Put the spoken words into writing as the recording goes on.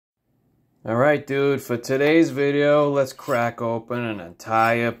Alright dude, for today's video, let's crack open an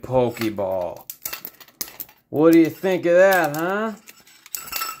entire Pokeball. What do you think of that, huh?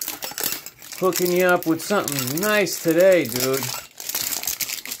 Hooking you up with something nice today, dude.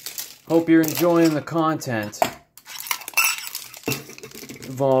 Hope you're enjoying the content.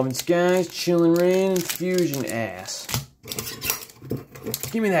 Evolving Skies, Chilling Rain, and Fusion Ass.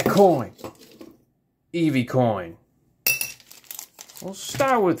 Give me that coin. Eevee coin. We'll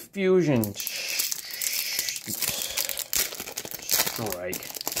start with Fusion Strike.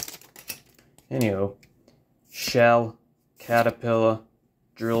 Anywho, Shell, Caterpillar,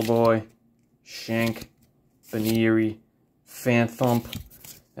 Drill Boy, Shank, Baneri, Phanthump,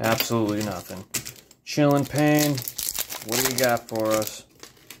 absolutely nothing. Chillin' Pain, what do you got for us?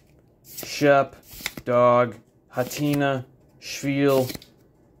 Shep, Dog, Hatina, Schviel,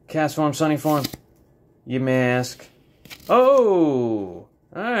 Cast Farm, Sunny Farm, Yamask. Oh!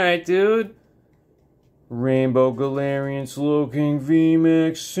 Alright, dude. Rainbow Galarian, Slowking,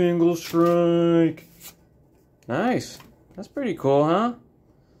 VMAX, Single Strike. Nice. That's pretty cool, huh?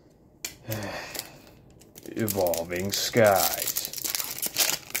 Evolving Skies.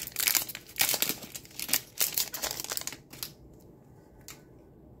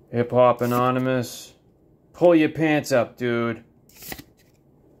 Hip Hop Anonymous. Pull your pants up, dude.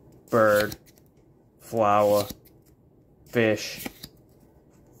 Bird. Flower. Fish.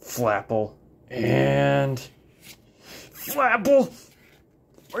 Flapple. And Flapple.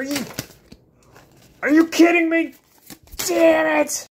 Are you kidding me? Damn it!